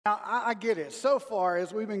Now, I get it. So far,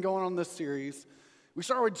 as we've been going on this series, we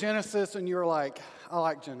start with Genesis, and you're like, I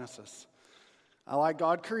like Genesis. I like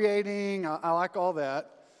God creating. I like all that.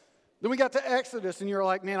 Then we got to Exodus, and you're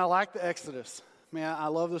like, man, I like the Exodus. Man, I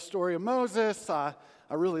love the story of Moses. I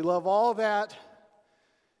really love all that.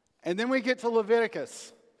 And then we get to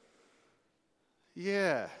Leviticus.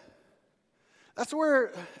 Yeah. That's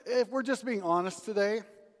where, if we're just being honest today,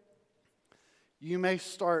 you may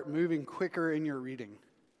start moving quicker in your reading.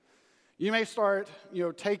 You may start,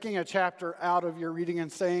 taking a chapter out of your reading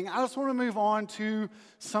and saying, I just want to move on to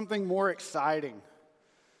something more exciting.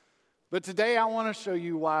 But today I want to show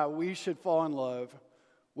you why we should fall in love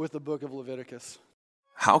with the book of Leviticus.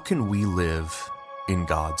 How can we live in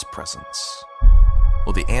God's presence?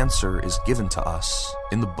 Well, the answer is given to us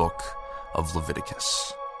in the book of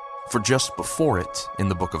Leviticus. For just before it, in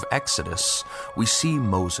the book of Exodus, we see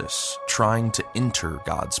Moses trying to enter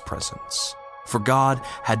God's presence. For God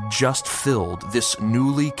had just filled this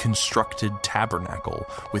newly constructed tabernacle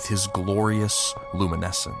with his glorious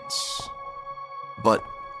luminescence. But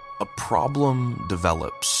a problem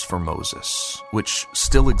develops for Moses, which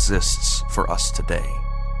still exists for us today.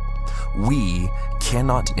 We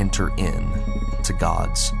cannot enter in to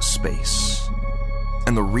God's space.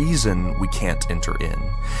 And the reason we can't enter in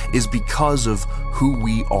is because of who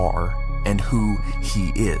we are and who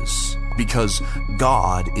he is. Because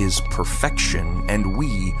God is perfection and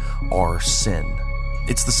we are sin.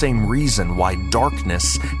 It's the same reason why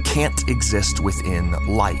darkness can't exist within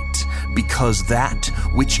light, because that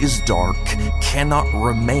which is dark cannot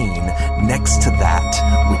remain next to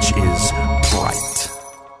that which is bright.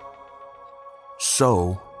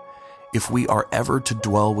 So, if we are ever to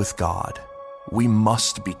dwell with God, we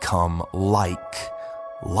must become like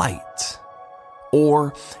light.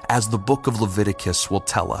 Or, as the book of Leviticus will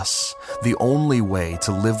tell us, the only way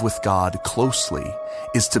to live with God closely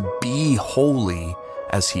is to be holy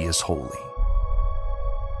as he is holy.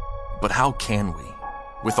 But how can we?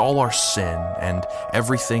 With all our sin and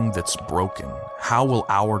everything that's broken, how will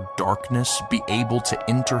our darkness be able to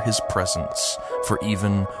enter his presence for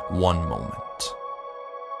even one moment?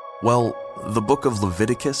 Well, the book of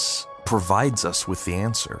Leviticus provides us with the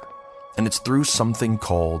answer, and it's through something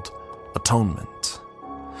called atonement.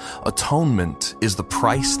 Atonement is the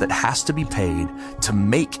price that has to be paid to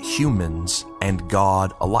make humans and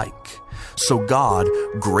God alike. So God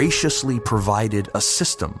graciously provided a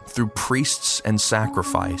system through priests and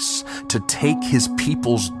sacrifice to take his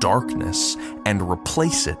people's darkness and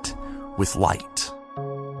replace it with light.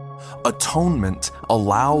 Atonement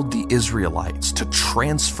allowed the Israelites to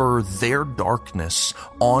transfer their darkness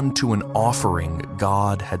onto an offering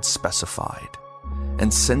God had specified.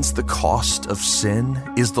 And since the cost of sin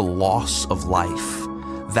is the loss of life,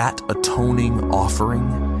 that atoning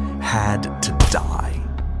offering had to die.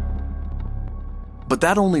 But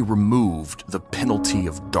that only removed the penalty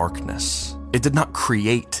of darkness. It did not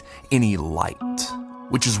create any light,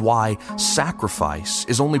 which is why sacrifice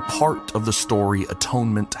is only part of the story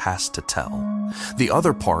atonement has to tell. The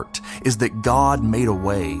other part is that God made a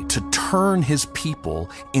way to turn his people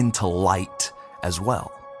into light as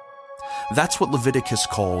well. That's what Leviticus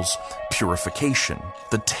calls purification,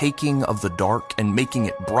 the taking of the dark and making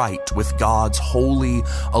it bright with God's holy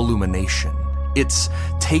illumination. It's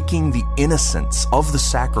taking the innocence of the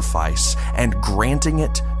sacrifice and granting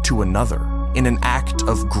it to another in an act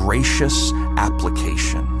of gracious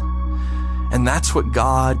application. And that's what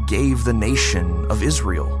God gave the nation of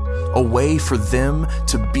Israel, a way for them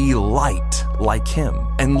to be light like him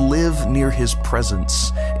and live near his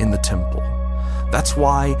presence in the temple. That's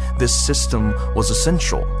why this system was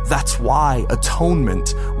essential. That's why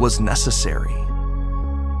atonement was necessary.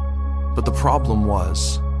 But the problem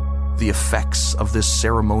was, the effects of this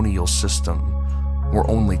ceremonial system were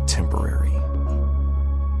only temporary.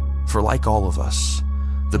 For like all of us,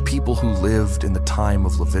 the people who lived in the time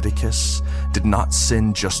of Leviticus did not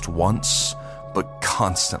sin just once, but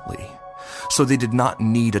constantly. So they did not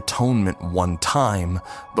need atonement one time,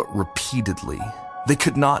 but repeatedly. They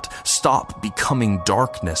could not stop becoming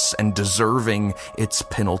darkness and deserving its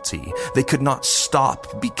penalty. They could not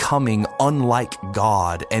stop becoming unlike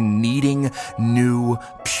God and needing new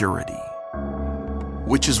purity.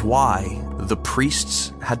 Which is why the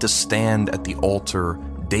priests had to stand at the altar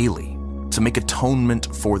daily to make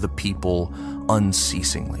atonement for the people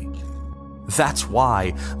unceasingly. That's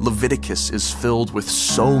why Leviticus is filled with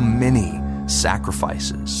so many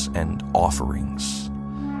sacrifices and offerings.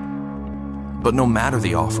 But no matter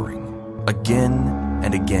the offering, again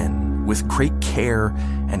and again, with great care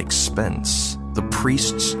and expense, the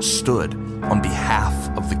priests stood on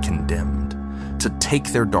behalf of the condemned to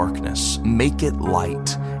take their darkness, make it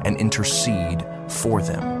light, and intercede for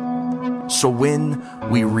them. So when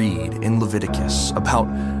we read in Leviticus about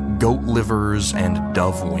goat livers and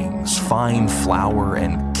dove wings, fine flour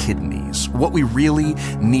and kidneys, what we really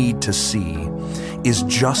need to see is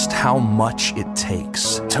just how much it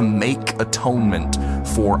takes to make atonement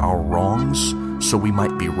for our wrongs so we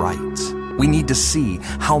might be right. We need to see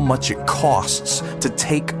how much it costs to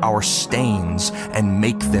take our stains and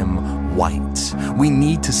make them white. We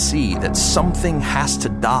need to see that something has to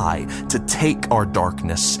die to take our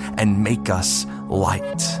darkness and make us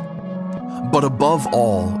light. But above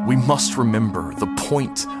all, we must remember the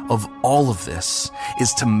point of all of this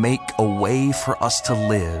is to make a way for us to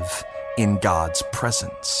live in God's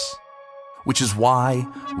presence. Which is why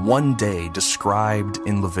one day described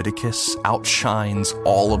in Leviticus outshines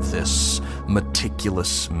all of this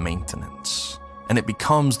meticulous maintenance, and it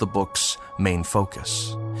becomes the book's main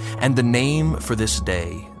focus. And the name for this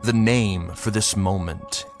day, the name for this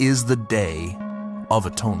moment, is the Day of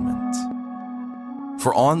Atonement.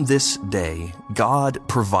 For on this day, God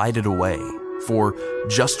provided a way for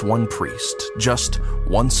just one priest, just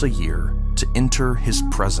once a year, to enter his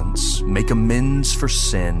presence, make amends for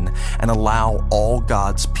sin, and allow all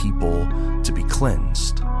God's people to be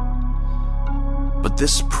cleansed. But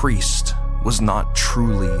this priest was not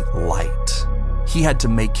truly light. He had to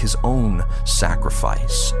make his own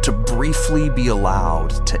sacrifice to briefly be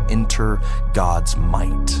allowed to enter God's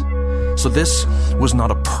might. So this was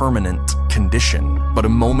not a permanent condition, but a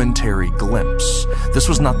momentary glimpse. This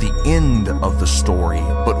was not the end of the story,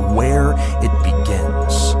 but where it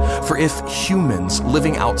begins. For if humans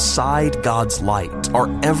living outside God's light are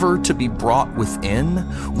ever to be brought within,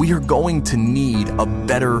 we are going to need a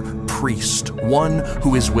better priest, one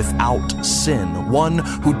who is without sin, one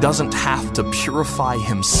who doesn't have to purify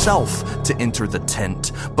himself to enter the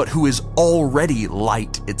tent, but who is already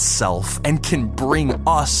light itself and can bring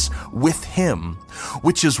us with him.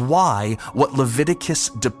 Which is why what Leviticus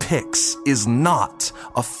depicts is not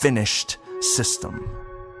a finished system.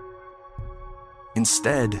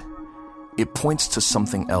 Instead, it points to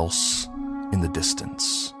something else in the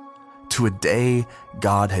distance, to a day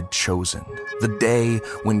God had chosen, the day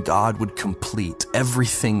when God would complete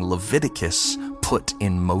everything Leviticus put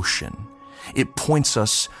in motion. It points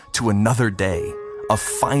us to another day, a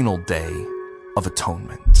final day of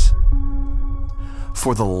atonement.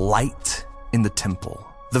 For the light in the temple,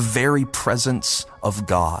 the very presence of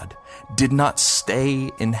God, did not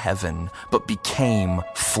stay in heaven, but became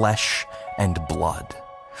flesh and blood.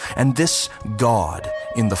 And this God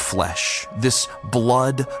in the flesh, this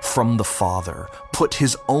blood from the Father, put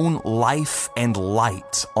his own life and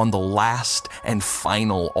light on the last and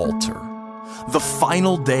final altar. The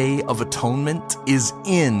final day of atonement is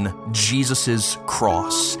in Jesus'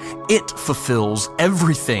 cross. It fulfills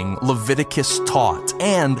everything Leviticus taught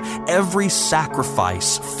and every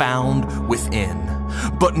sacrifice found within.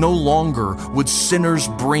 But no longer would sinners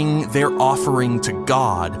bring their offering to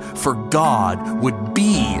God, for God would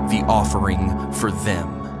be the offering for them.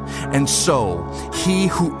 And so, he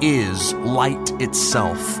who is light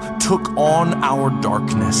itself took on our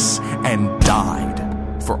darkness and died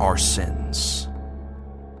for our sins.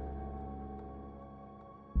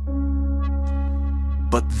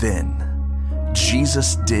 But then,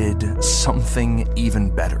 Jesus did something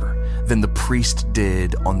even better than the priest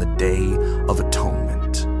did on the Day of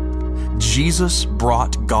Atonement. Jesus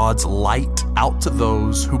brought God's light out to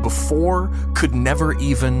those who before could never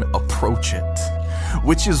even approach it.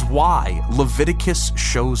 Which is why Leviticus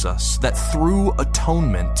shows us that through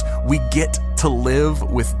atonement we get to live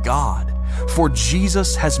with God. For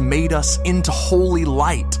Jesus has made us into holy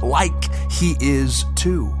light, like he is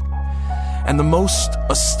too. And the most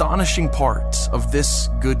astonishing part of this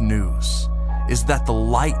good news is that the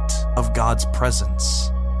light of God's presence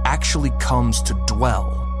actually comes to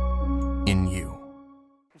dwell in you.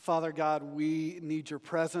 Father God, we need your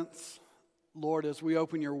presence. Lord, as we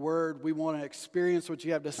open your word, we want to experience what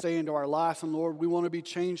you have to say into our lives. And Lord, we want to be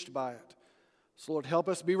changed by it. So Lord, help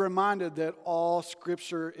us be reminded that all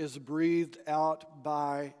scripture is breathed out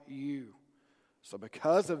by you. So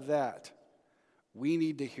because of that, we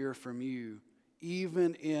need to hear from you,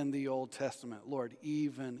 even in the Old Testament, Lord,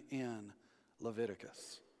 even in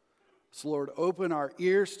Leviticus. So Lord, open our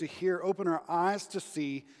ears to hear, open our eyes to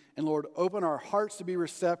see, and Lord, open our hearts to be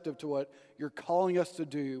receptive to what you're calling us to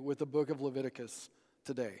do with the book of Leviticus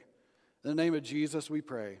today. In the name of Jesus, we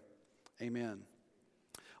pray. Amen.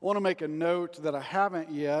 I want to make a note that I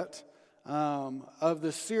haven't yet of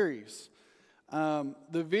this series. The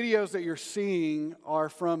videos that you're seeing are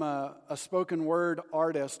from a spoken word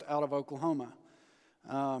artist out of Oklahoma.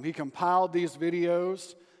 He compiled these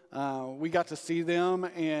videos. We got to see them,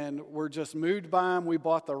 and we're just moved by them. We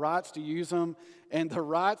bought the rights to use them, and the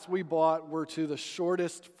rights we bought were to the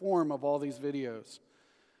shortest form of all these videos.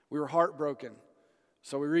 We were heartbroken,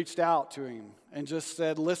 so we reached out to him and just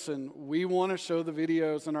said, listen, we want to show the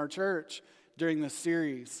videos in our church during this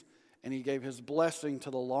series, and he gave his blessing to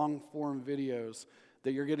the long-form videos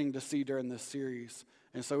that you're getting to see during this series.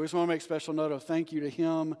 And so we just want to make special note of thank you to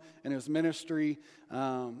him and his ministry.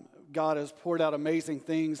 God has poured out amazing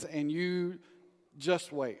things, and you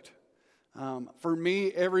just wait. For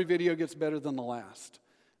me, every video gets better than the last.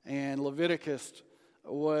 And Leviticus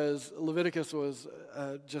was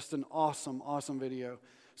just an awesome, awesome video.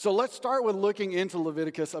 So let's start with looking into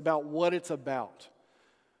Leviticus about what it's about.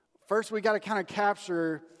 First, we got to kind of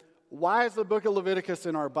capture, why is the book of Leviticus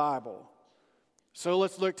in our Bible? So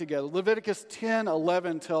let's look together. Leviticus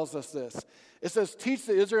 10:11 tells us this. It says, teach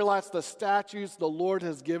the Israelites the statutes the Lord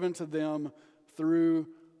has given to them through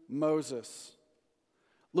Moses.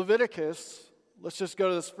 Leviticus, let's just go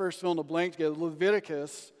to this first fill in the blank together.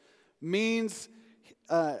 Leviticus means,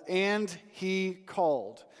 and he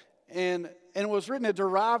called. And it was written, it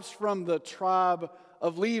derives from the tribe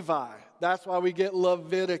of Levi. That's why we get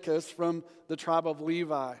Leviticus, from the tribe of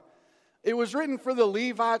Levi. It was written for the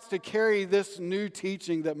Levites to carry this new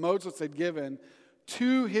teaching that Moses had given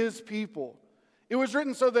to his people. It was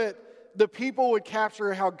written so that the people would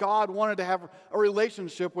capture how God wanted to have a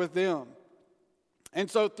relationship with them.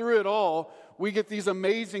 And so through it all, we get these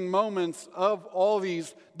amazing moments of all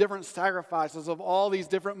these different sacrifices, of all these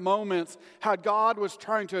different moments, how God was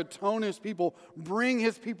trying to atone his people, bring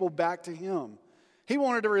his people back to him. He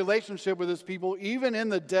wanted a relationship with his people, even in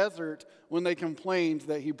the desert when they complained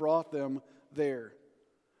that he brought them there.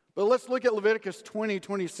 But let's look at Leviticus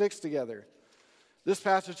 20:26 together. This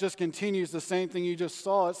passage just continues the same thing you just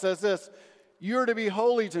saw. It says this, you are to be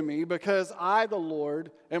holy to me because I, the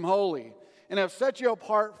Lord, am holy, and have set you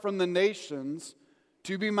apart from the nations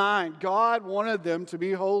to be mine. God wanted them to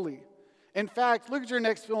be holy. In fact, look at your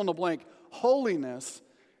next fill in the blank. Holiness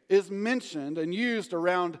is mentioned and used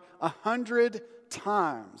around 100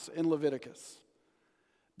 times in Leviticus.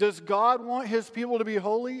 Does God want his people to be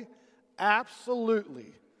holy?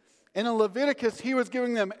 Absolutely. And in Leviticus, he was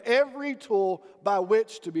giving them every tool by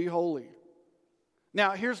which to be holy.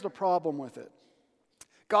 Now, here's the problem with it.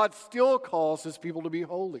 God still calls his people to be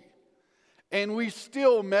holy. And we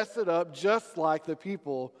still mess it up just like the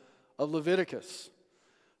people of Leviticus.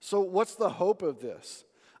 So what's the hope of this?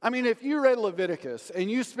 I mean, if you read Leviticus and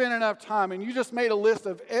you spent enough time and you just made a list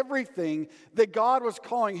of everything that God was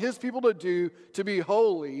calling his people to do to be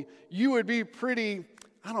holy, you would be pretty,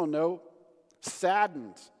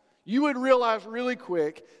 saddened. You would realize really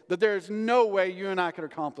quick that there's no way you and I could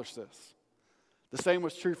accomplish this. The same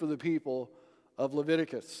was true for the people of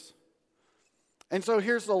Leviticus. And so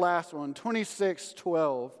here's the last one,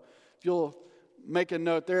 26:12. If you'll make a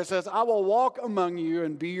note there, it says, I will walk among you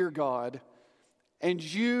and be your God, and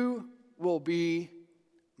you will be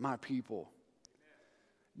my people.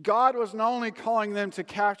 God was not only calling them to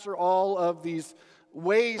capture all of these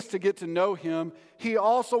ways to get to know him, he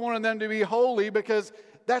also wanted them to be holy because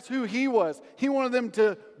that's who he was. He wanted them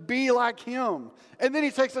to be like him. And then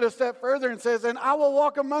he takes it a step further and says, and I will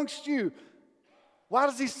walk amongst you. Why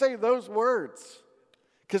does he say those words?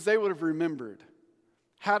 Because they would have remembered.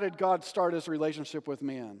 How did God start his relationship with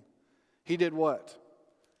man? He did what?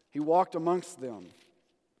 He walked amongst them.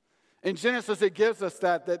 In Genesis, it gives us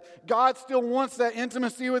that God still wants that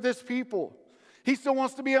intimacy with his people. He still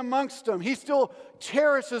wants to be amongst them. He still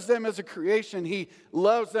cherishes them as a creation. He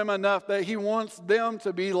loves them enough that he wants them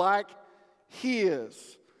to be like he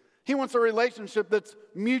is. He wants a relationship that's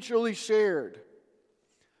mutually shared.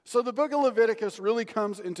 So the book of Leviticus really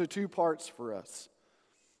comes into two parts for us.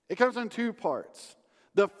 It comes in two parts.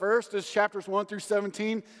 The first is chapters 1 through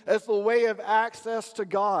 17 as the way of access to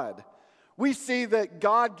God. We see that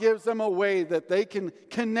God gives them a way that they can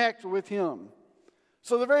connect with him.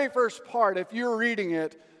 So the very first part, if you're reading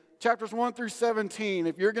it, chapters 1 through 17,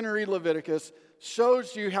 if you're going to read Leviticus,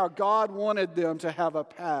 shows you how God wanted them to have a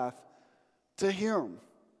path to him.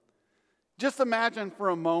 Just imagine for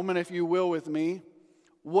a moment, if you will, with me,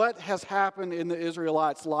 what has happened in the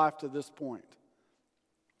Israelites' life to this point.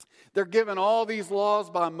 They're given all these laws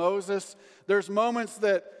by Moses. There's moments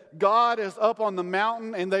that God is up on the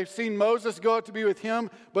mountain and they've seen Moses go up to be with him,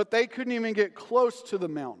 but they couldn't even get close to the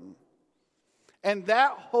mountain. And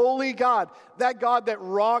that holy God, that God that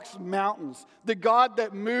rocks mountains, the God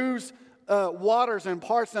that moves waters and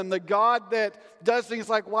parts them, the God that does things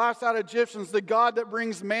like wipes out Egyptians, the God that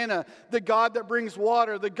brings manna, the God that brings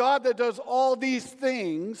water, the God that does all these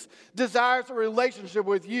things desires a relationship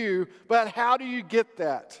with you. But how do you get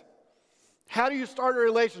that? How do you start a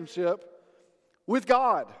relationship with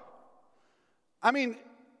God? I mean,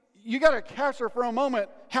 you got to capture for a moment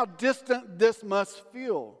how distant this must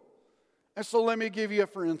feel. And so let me give you a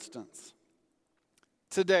for instance.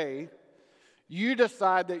 Today, you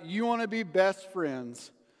decide that you want to be best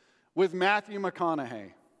friends with Matthew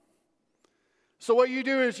McConaughey. So what you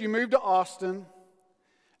do is you move to Austin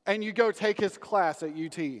and you go take his class at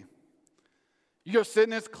UT. You go sit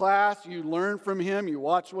in his class, you learn from him, you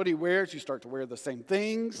watch what he wears, you start to wear the same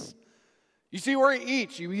things. You see where he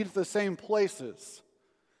eats, you eat at the same places.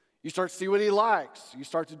 You start to see what he likes, you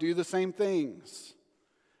start to do the same things.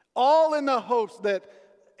 All in the hopes that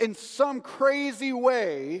in some crazy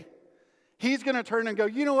way, he's going to turn and go,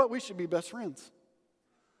 you know what, we should be best friends.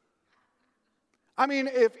 I mean,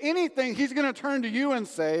 if anything, he's going to turn to you and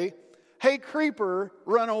say, hey, creeper,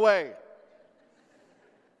 run away.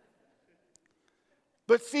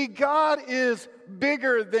 But see, God is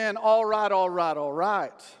bigger than all right, all right, all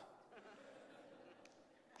right.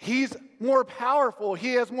 He's more powerful.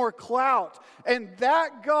 He has more clout. And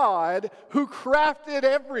that God who crafted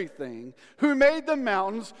everything, who made the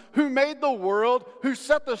mountains, who made the world, who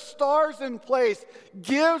set the stars in place,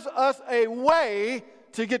 gives us a way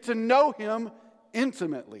to get to know him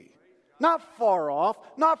intimately. Not far off,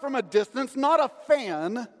 not from a distance, not a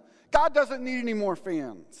fan. God doesn't need any more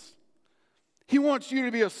fans. He wants you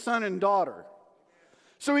to be a son and daughter.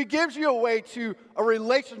 So he gives you a way to a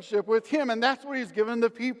relationship with him, and that's what he's given the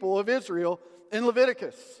people of Israel in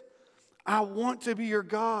Leviticus. I want to be your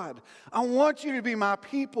God. I want you to be my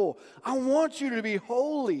people. I want you to be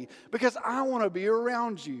holy because I want to be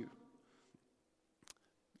around you.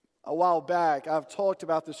 A while back, I've talked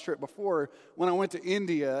about this trip before. When I went to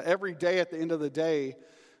India, every day at the end of the day,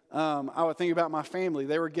 I would think about my family.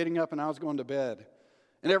 They were getting up and I was going to bed.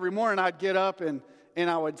 And every morning I'd get up and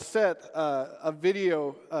I would set a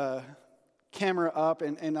video camera up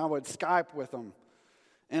and I would Skype with them.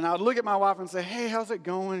 And I would look at my wife and say, hey, how's it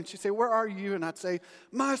going? And she'd say, where are you? And I'd say,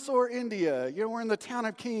 Mysore, India. You know, we're in the town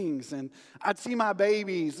of Kings. And I'd see my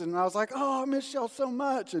babies. And I was like, oh, I miss y'all so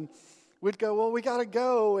much. And we'd go, well, we got to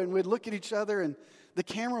go. And we'd look at each other and the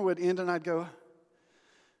camera would end and I'd go,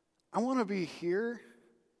 I want to be here,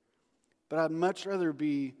 but I'd much rather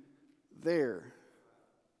be there.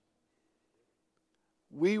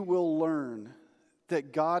 We will learn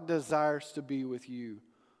that God desires to be with you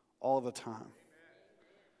all the time.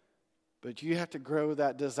 But you have to grow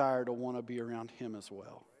that desire to want to be around him as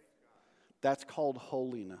well. That's called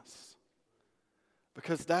holiness.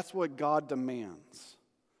 Because that's what God demands.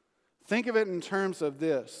 Think of it in terms of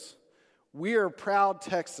this. We are proud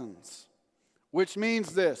Texans, which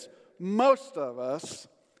means this. Most of us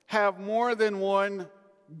have more than one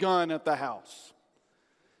gun at the house.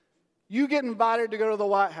 You get invited to go to the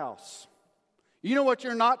White House. You know what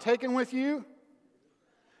you're not taking with you?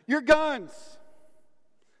 Your guns.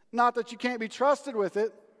 Not that you can't be trusted with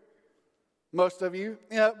it, most of you,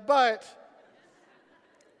 but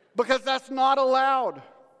because that's not allowed.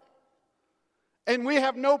 And we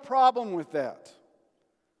have no problem with that.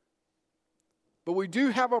 But we do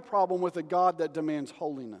have a problem with a God that demands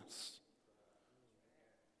holiness.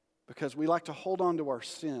 Because we like to hold on to our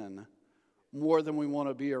sin more than we want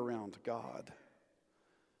to be around God.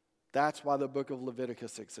 That's why the book of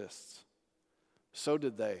Leviticus exists. So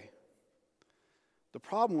did they. The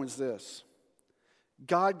problem was this.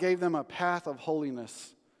 God gave them a path of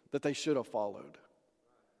holiness that they should have followed.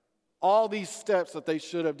 All these steps that they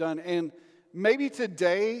should have done. And maybe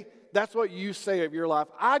today, that's what you say of your life.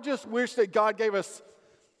 I just wish that God gave us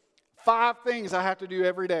 5 things I have to do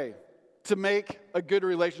every day to make a good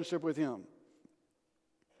relationship with him.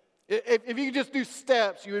 If you could just do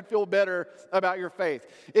steps, you would feel better about your faith.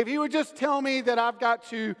 If you would just tell me that I've got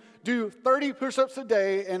to do 30 push-ups a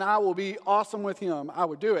day and I will be awesome with him, I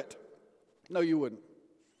would do it. No, you wouldn't.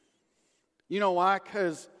 You know why?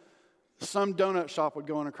 Because some donut shop would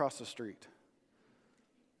go in across the street.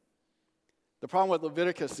 The problem with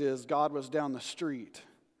Leviticus is God was down the street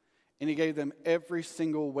and he gave them every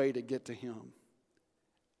single way to get to him.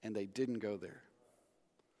 And they didn't go there.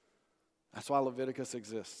 That's why Leviticus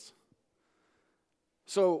exists.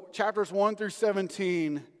 So chapters 1 through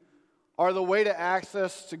 17 are the way to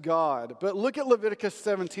access to God. But look at Leviticus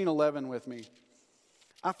 17:11 with me.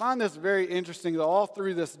 I find this very interesting that all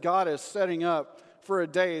through this God is setting up for a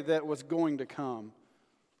day that was going to come.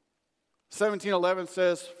 17:11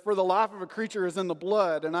 says, for the life of a creature is in the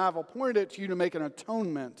blood, and I have appointed it to you to make an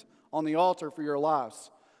atonement on the altar for your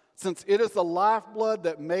lives, since it is the lifeblood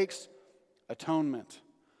that makes atonement.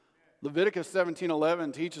 Leviticus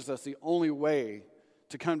 17:11 teaches us the only way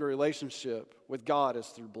to come to a relationship with God is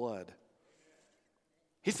through blood.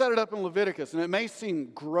 He set it up in Leviticus, and it may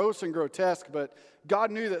seem gross and grotesque, but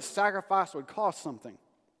God knew that sacrifice would cost something.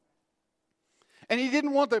 And he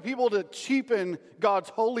didn't want the people to cheapen God's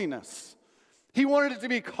holiness. He wanted it to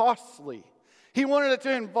be costly. He wanted it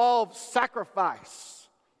to involve sacrifice.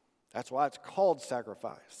 That's why it's called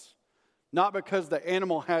sacrifice. Not because the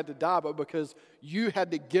animal had to die, but because you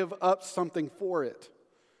had to give up something for it.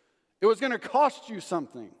 It was going to cost you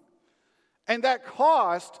something. And that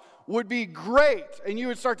cost would be great. And you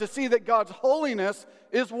would start to see that God's holiness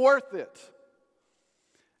is worth it.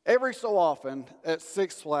 Every so often at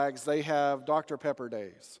Six Flags, they have Dr. Pepper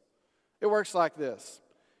days. It works like this.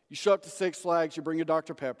 You show up to Six Flags, you bring your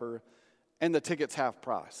Dr. Pepper, and the ticket's half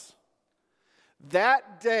price.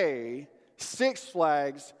 That day, Six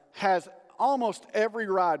Flags has almost every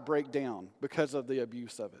ride break down because of the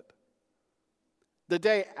abuse of it. The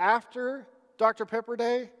day after Dr. Pepper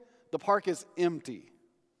Day, the park is empty.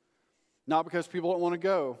 Not because people don't want to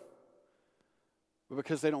go, but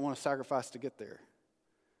because they don't want to sacrifice to get there.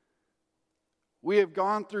 We have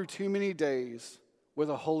gone through too many days with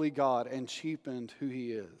a holy God and cheapened who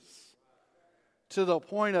he is. To the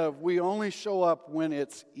point of we only show up when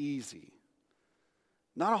it's easy.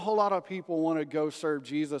 Not a whole lot of people want to go serve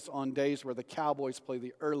Jesus on days where the Cowboys play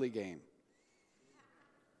the early game.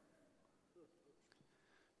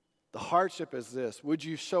 The hardship is this. Would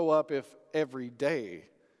you show up if every day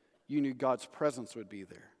you knew God's presence would be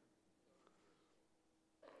there?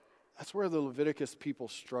 That's where the Leviticus people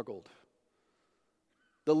struggled.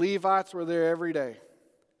 The Levites were there every day,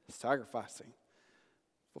 sacrificing,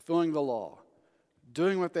 fulfilling the law,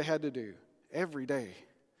 doing what they had to do every day,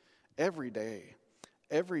 every day,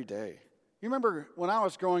 every day. You remember when I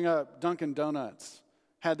was growing up, Dunkin' Donuts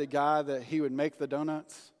had the guy that he would make the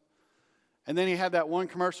donuts? And then he had that one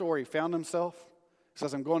commercial where he found himself. He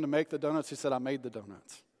says, I'm going to make the donuts. He said, I made the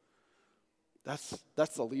donuts. That's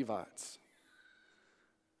the Levites.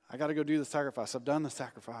 I got to go do the sacrifice. I've done the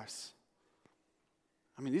sacrifice.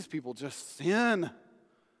 I mean, these people just sin.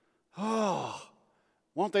 Oh,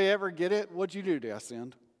 won't they ever get it? What'd you do? I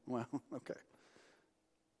sinned. Well, okay.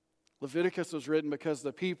 Leviticus was written because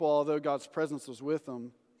the people, although God's presence was with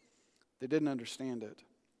them, they didn't understand it.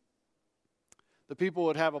 The people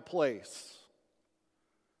would have a place.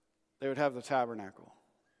 They would have the tabernacle.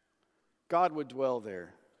 God would dwell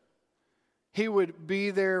there. He would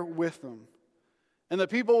be there with them. And the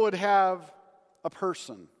people would have a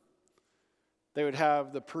person. They would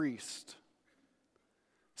have the priest.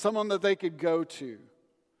 Someone that they could go to.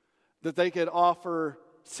 That they could offer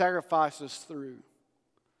sacrifices through.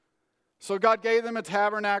 So God gave them a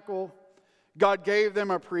tabernacle. God gave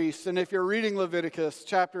them a priest. And if you're reading Leviticus,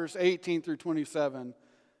 chapters 18 through 27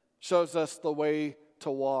 shows us the way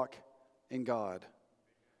to walk in God.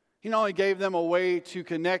 He not only gave them a way to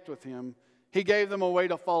connect with him, he gave them a way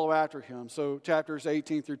to follow after him. So chapters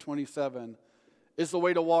 18 through 27 is the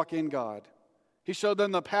way to walk in God. He showed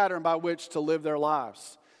them the pattern by which to live their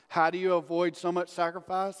lives. How do you avoid so much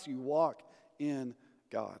sacrifice? You walk in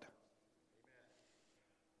God.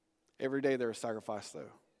 Every day there is sacrifice,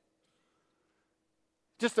 though.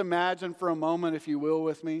 Just imagine for a moment, if you will,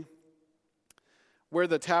 with me, where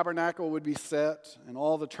the tabernacle would be set and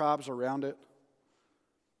all the tribes around it,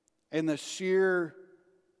 and the sheer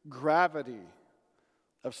gravity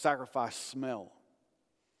of sacrifice smell,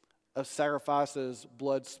 of sacrifices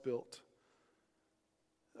blood spilt.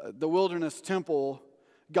 The wilderness temple,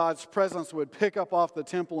 God's presence would pick up off the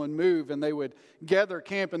temple and move, and they would gather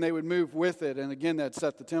camp and they would move with it. And again, they'd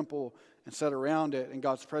set the temple and set around it, and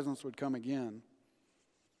God's presence would come again.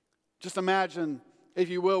 Just imagine, if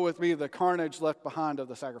you will, with me, the carnage left behind of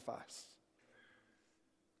the sacrifice.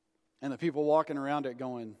 And the people walking around it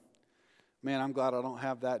going, man, I'm glad I don't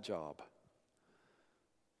have that job.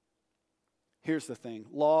 Here's the thing.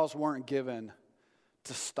 Laws weren't given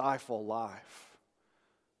to stifle life,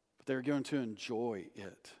 but they were given to enjoy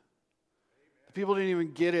it. The people didn't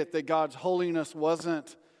even get it that God's holiness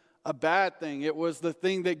wasn't a bad thing. It was the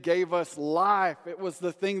thing that gave us life. It was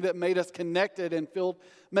the thing that made us connected and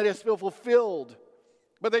made us feel fulfilled.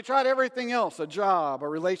 But they tried everything else, a job, a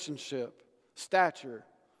relationship, stature.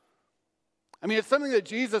 I mean, it's something that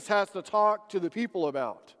Jesus has to talk to the people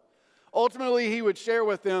about. Ultimately, he would share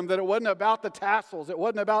with them that it wasn't about the tassels. It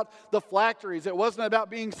wasn't about the phylacteries. It wasn't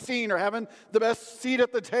about being seen or having the best seat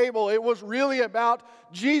at the table. It was really about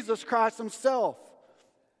Jesus Christ himself.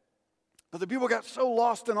 But the people got so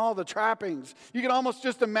lost in all the trappings. You can almost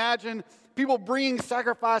just imagine people bringing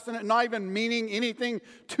sacrifice and it not even meaning anything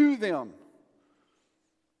to them.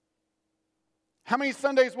 How many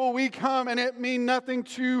Sundays will we come and it mean nothing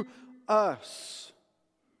to us?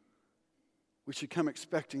 We should come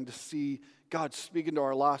expecting to see God speak into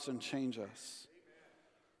our lives and change us.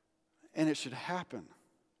 And it should happen.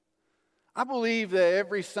 I believe that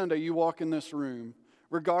every Sunday you walk in this room,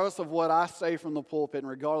 regardless of what I say from the pulpit and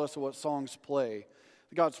regardless of what songs play,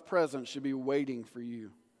 God's presence should be waiting for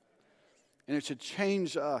you. And it should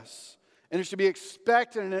change us. And it should be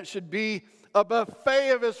expected, and it should be a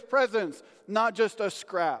buffet of His presence, not just a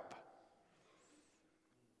scrap.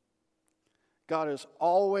 God is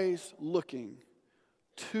always looking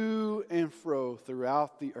to and fro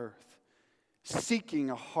throughout the earth, seeking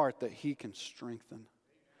a heart that He can strengthen.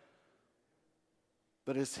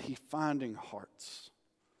 But is He finding hearts?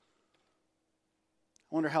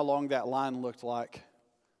 I wonder how long that line looked like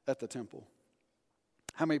at the temple.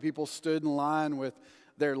 How many people stood in line with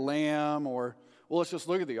their lamb or, well, let's just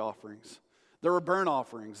look at the offerings. There were burnt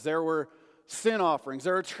offerings. There were sin offerings.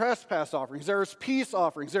 There were trespass offerings. There was peace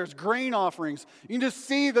offerings. There's grain offerings. You can just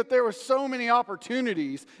see that there were so many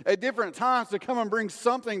opportunities at different times to come and bring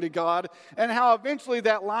something to God, and how eventually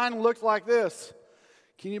that line looked like this.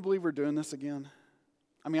 Can you believe we're doing this again?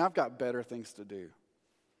 I mean, I've got better things to do.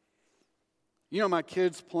 You know, my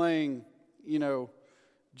kid's playing,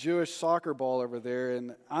 Jewish soccer ball over there,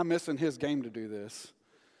 and I'm missing his game to do this.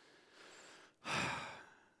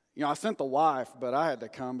 I sent the wife, but I had to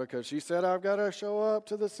come because she said I've got to show up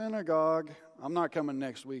to the synagogue. I'm not coming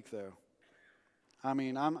next week, though. I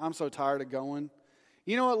mean, I'm so tired of going.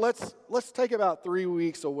 You know what? Let's take about 3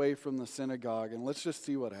 weeks away from the synagogue, and let's just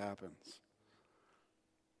see what happens.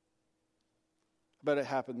 I bet it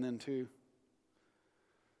happened then, too.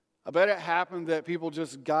 I bet it happened that people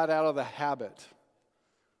just got out of the habit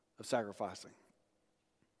of sacrificing.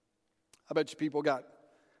 I bet you people got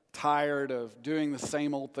tired of doing the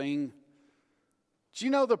same old thing. Do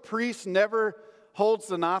you know the priest never holds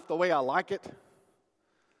the knife the way I like it?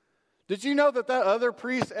 Did you know that other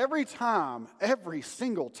priest, every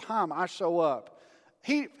single time I show up,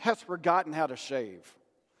 he has forgotten how to shave?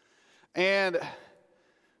 And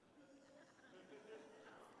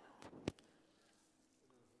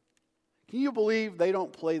can you believe they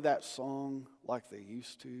don't play that song like they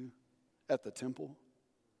used to at the temple?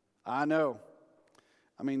 I know.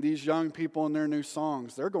 I mean, these young people and their new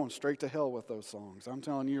songs, they're going straight to hell with those songs. I'm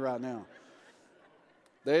telling you right now.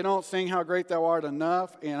 They don't sing How Great Thou Art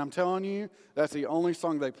enough, and I'm telling you, that's the only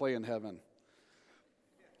song they play in heaven.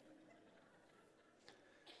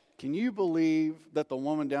 Can you believe that the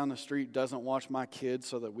woman down the street doesn't watch my kids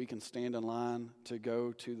so that we can stand in line to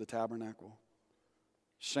go to the tabernacle?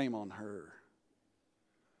 Shame on her.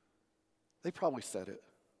 They probably said it.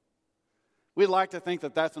 We'd like to think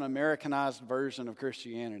that that's an Americanized version of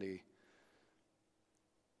Christianity,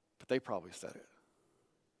 but they probably said it.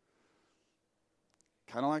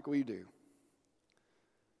 Kind of like we do.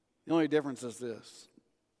 The only difference is this.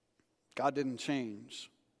 God didn't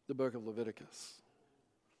change the book of Leviticus.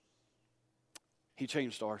 He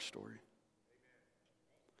changed our story.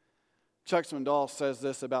 Chuck Swindoll says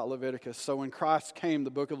this about Leviticus. So when Christ came,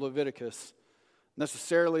 the book of Leviticus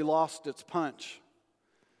necessarily lost its punch.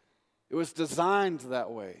 It was designed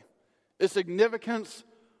that way. Its significance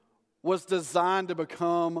was designed to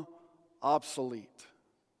become obsolete.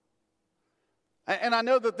 And I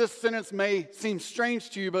know that this sentence may seem strange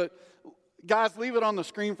to you, but guys, leave it on the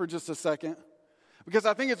screen for just a second. Because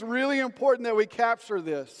I think it's really important that we capture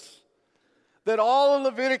this. That all of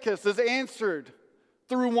Leviticus is answered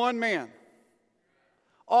through one man.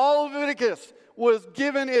 All of Leviticus was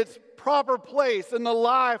given its proper place in the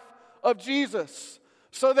life of Jesus,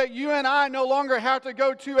 so that you and I no longer have to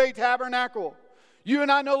go to a tabernacle. You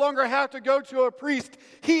and I no longer have to go to a priest.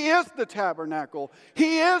 He is the tabernacle.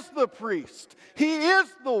 He is the priest. He is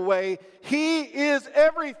the way. He is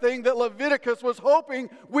everything that Leviticus was hoping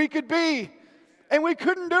we could be. And we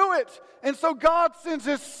couldn't do it. And so God sends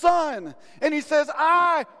His Son. And He says,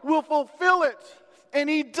 I will fulfill it. And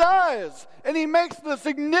He does. And He makes the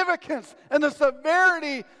significance and the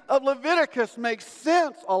severity of Leviticus make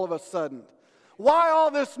sense all of a sudden. Why all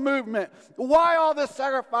this movement? Why all this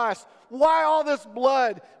sacrifice? Why all this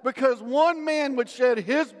blood? Because one man would shed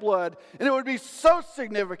his blood, and it would be so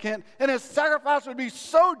significant, and his sacrifice would be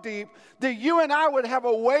so deep that you and I would have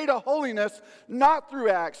a way to holiness, not through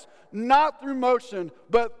acts, not through motion,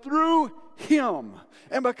 but through Him.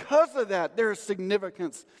 And because of that, there is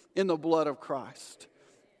significance in the blood of Christ.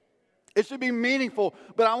 It should be meaningful,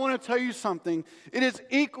 but I want to tell you something. It is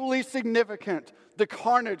equally significant the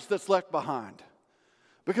carnage that's left behind.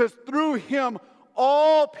 Because through him,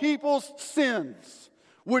 all people's sins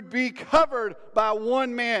would be covered by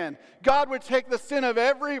one man. God would take the sin of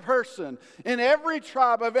every person in every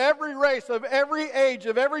tribe, of every race, of every age,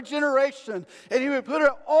 of every generation, and he would put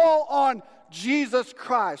it all on Jesus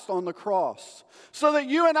Christ on the cross. So that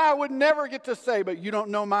you and I would never get to say, but you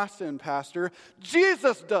don't know my sin, Pastor.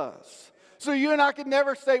 Jesus does. So you and I could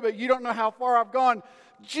never say, but you don't know how far I've gone.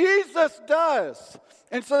 Jesus does.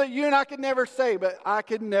 And so that you and I could never say, but I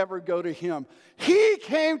could never go to him. He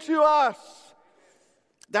came to us.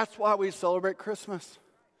 That's why we celebrate Christmas.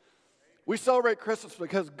 We celebrate Christmas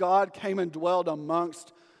because God came and dwelled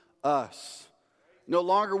amongst us. No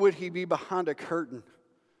longer would he be behind a curtain.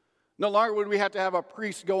 No longer would we have to have a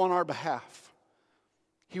priest go on our behalf.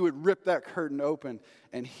 He would rip that curtain open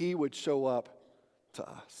and he would show up to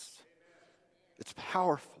us. It's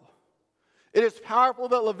powerful. It is powerful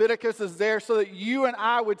that Leviticus is there so that you and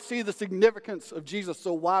I would see the significance of Jesus.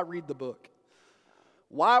 So why read the book?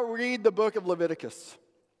 Why read the book of Leviticus?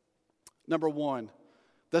 Number one,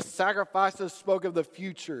 the sacrifices spoke of the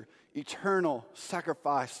future, eternal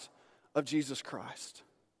sacrifice of Jesus Christ.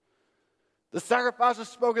 The sacrifices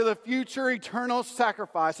spoke of the future, eternal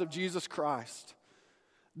sacrifice of Jesus Christ.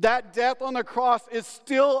 That death on the cross is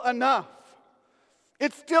still enough.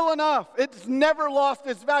 It's still enough. It's never lost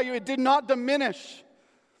its value. It did not diminish.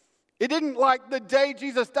 It didn't, like the day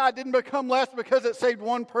Jesus died, didn't become less because it saved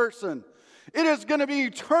one person. It is going to be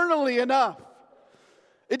eternally enough.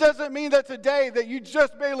 It doesn't mean that today that you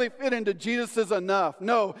just barely fit into Jesus is enough.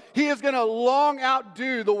 No, he is going to long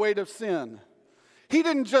outdo the weight of sin. He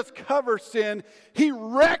didn't just cover sin, he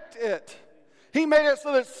wrecked it. He made it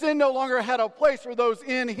so that sin no longer had a place for those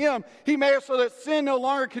in him. He made it so that sin no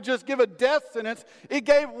longer could just give a death sentence. It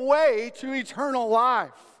gave way to eternal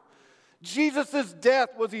life. Jesus'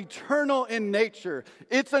 death was eternal in nature.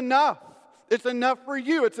 It's enough. It's enough for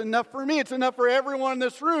you. It's enough for me. It's enough for everyone in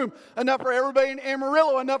this room. Enough for everybody in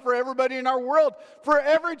Amarillo. Enough for everybody in our world. For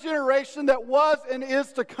every generation that was and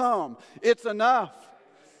is to come. It's enough.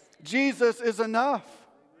 Jesus is enough.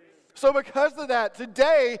 So because of that,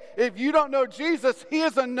 today, if you don't know Jesus, he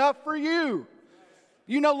is enough for you.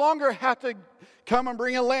 You no longer have to come and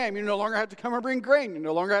bring a lamb. You no longer have to come and bring grain. You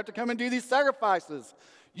no longer have to come and do these sacrifices.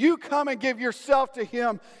 You come and give yourself to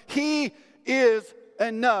him. He is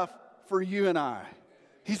enough for you and I.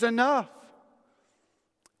 He's enough.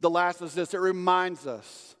 The last is this. It reminds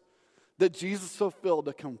us that Jesus fulfilled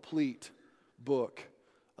the complete book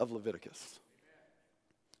of Leviticus.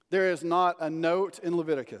 There is not a note in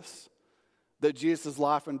Leviticus that Jesus'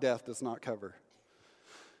 life and death does not cover.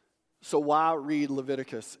 So why read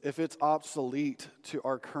Leviticus if it's obsolete to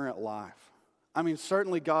our current life? I mean,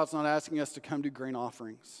 certainly God's not asking us to come do grain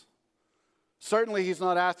offerings. Certainly he's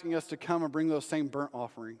not asking us to come and bring those same burnt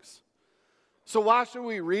offerings. So why should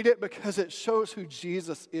we read it? Because it shows who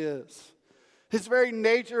Jesus is. His very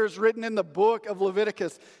nature is written in the book of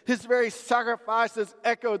Leviticus. His very sacrifice is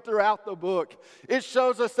echoed throughout the book. It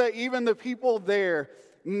shows us that even the people there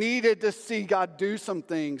needed to see God do some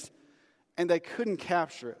things, and they couldn't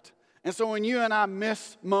capture it. And so when you and I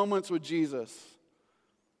miss moments with Jesus,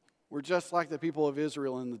 we're just like the people of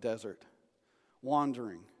Israel in the desert,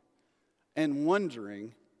 wandering and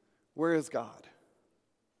wondering, where is God?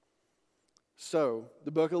 So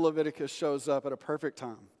the book of Leviticus shows up at a perfect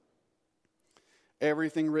time.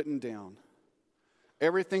 Everything written down,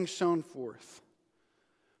 everything shown forth,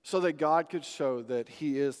 so that God could show that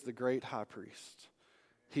he is the great high priest.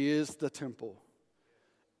 He is the temple,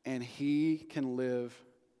 and he can live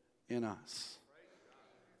in us.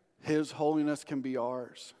 His holiness can be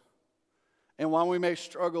ours. And while we may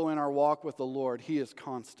struggle in our walk with the Lord, he is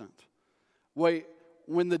constant.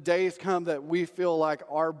 When the days come that we feel like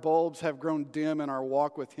our bulbs have grown dim in our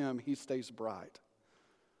walk with him, he stays bright.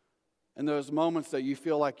 In those moments that you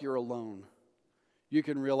feel like you're alone, you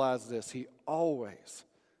can realize this. He always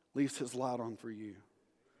leaves his light on for you.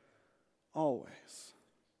 Always.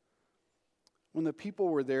 When the people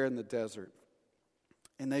were there in the desert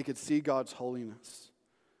and they could see God's holiness,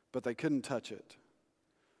 but they couldn't touch it,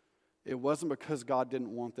 it wasn't because God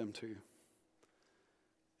didn't want them to.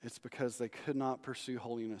 It's because they could not pursue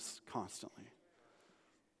holiness constantly.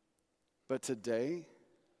 But today,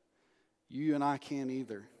 you and I can't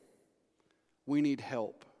either. We need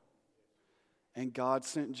help. And God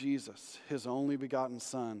sent Jesus, his only begotten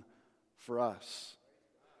Son, for us.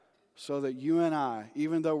 So that you and I,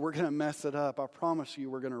 even though we're going to mess it up, I promise you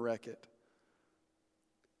we're going to wreck it.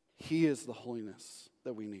 He is the holiness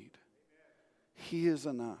that we need. He is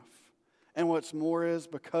enough. And what's more is,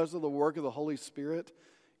 because of the work of the Holy Spirit,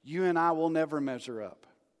 you and I will never measure up.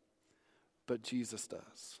 but Jesus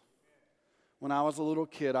does. When I was a little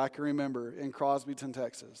kid, I can remember in Crosbyton,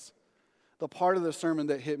 Texas, the part of the sermon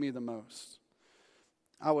that hit me the most.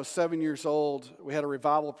 I was 7 years old. We had a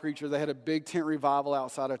revival preacher. They had a big tent revival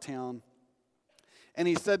outside of town. And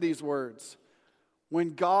he said these words, when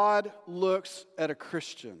God looks at a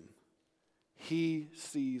Christian, he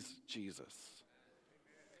sees Jesus.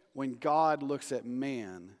 When God looks at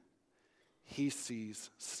man, he sees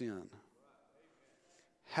sin.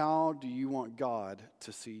 How do you want God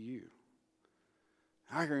to see you?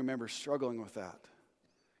 I can remember struggling with that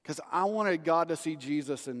because I wanted God to see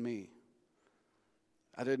Jesus in me.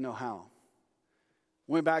 I didn't know how.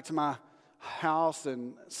 Went back to my house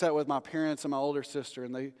and sat with my parents and my older sister,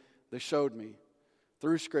 and they showed me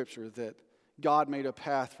through Scripture that God made a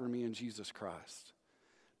path for me in Jesus Christ.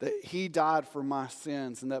 That he died for my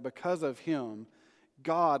sins, and that because of him,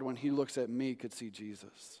 God, when he looks at me, could see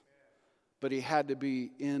Jesus. But he had to be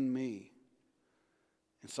in me.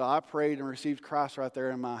 And so I prayed and received Christ right there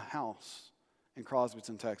in my house in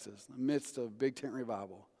Crosbyton, Texas, in the midst of big tent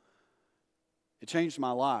revival. It changed my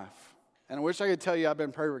life. And I wish I could tell you I've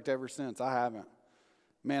been perfect ever since. I haven't.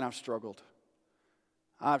 Man, I've struggled.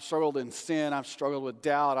 I've struggled in sin. I've struggled with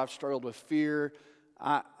doubt. I've struggled with fear.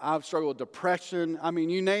 I've struggled with depression. I mean,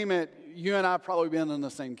 you name it, you and I have probably been in the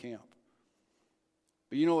same camp.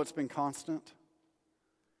 But you know what's been constant?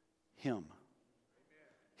 Him.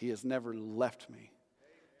 He has never left me.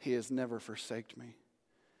 He has never forsaken me.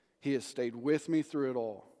 He has stayed with me through it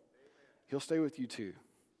all. He'll stay with you too.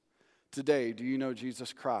 Today, do you know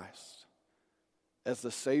Jesus Christ as the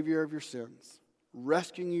Savior of your sins,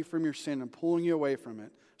 rescuing you from your sin and pulling you away from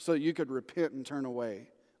it so that you could repent and turn away,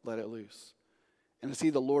 let it loose? And is he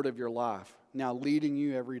the Lord of your life, now leading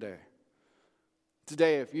you every day?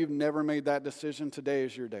 Today, if you've never made that decision, today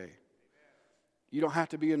is your day. You don't have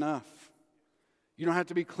to be enough. You don't have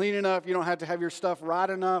to be clean enough. You don't have to have your stuff right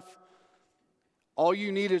enough. All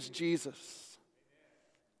you need is Jesus.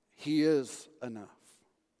 He is enough.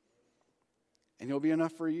 And he'll be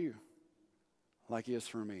enough for you, like he is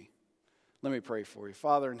for me. Let me pray for you.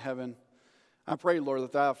 Father in heaven, I pray, Lord,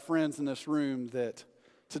 that I have friends in this room that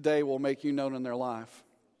today will make you known in their life.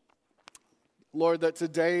 Lord, that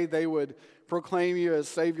today they would proclaim you as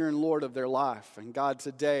Savior and Lord of their life. And God,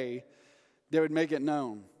 today they would make it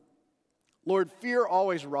known. Lord, fear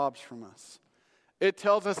always robs from us. It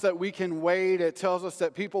tells us that we can wait. It tells us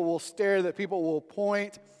that people will stare, that people will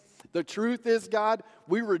point. The truth is, God,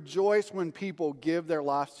 we rejoice when people give their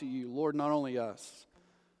lives to you. Lord, not only us,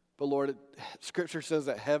 but Lord, Scripture says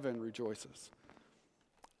that heaven rejoices.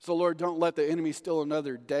 So Lord, don't let the enemy steal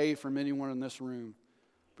another day from anyone in this room.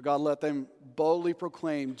 But God, let them boldly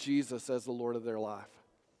proclaim Jesus as the Lord of their life.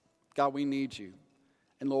 God, we need you.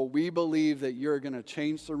 And Lord, we believe that you're going to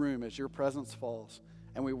change the room as your presence falls.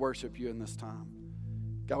 And we worship you in this time.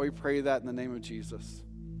 God, we pray that in the name of Jesus.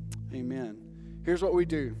 Amen. Here's what we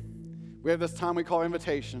do. We have this time we call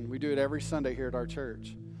invitation. We do it every Sunday here at our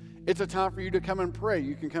church. It's a time for you to come and pray.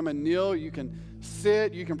 You can come and kneel. You can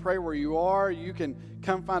sit. You can pray where you are. You can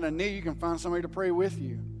come find a need. You can find somebody to pray with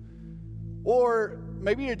you. Or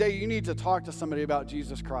maybe today you need to talk to somebody about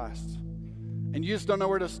Jesus Christ. And you just don't know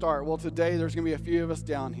where to start. Well, today there's going to be a few of us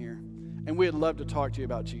down here. And we'd love to talk to you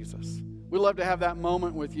about Jesus. We'd love to have that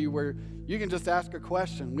moment with you where you can just ask a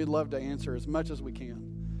question. We'd love to answer as much as we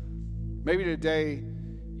can. Maybe today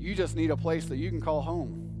you just need a place that you can call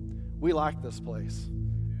home. We like this place.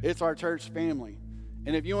 It's our church family.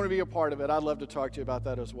 And if you want to be a part of it, I'd love to talk to you about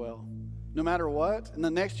that as well. No matter what, in the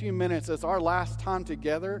next few minutes, it's our last time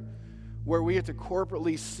together where we get to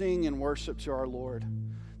corporately sing and worship to our Lord.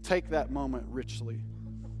 Take that moment richly.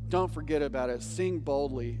 Don't forget about it. Sing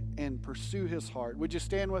boldly and pursue his heart. Would you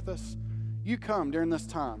stand with us? You come during this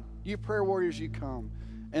time. You prayer warriors, you come.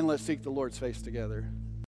 And let's seek the Lord's face together.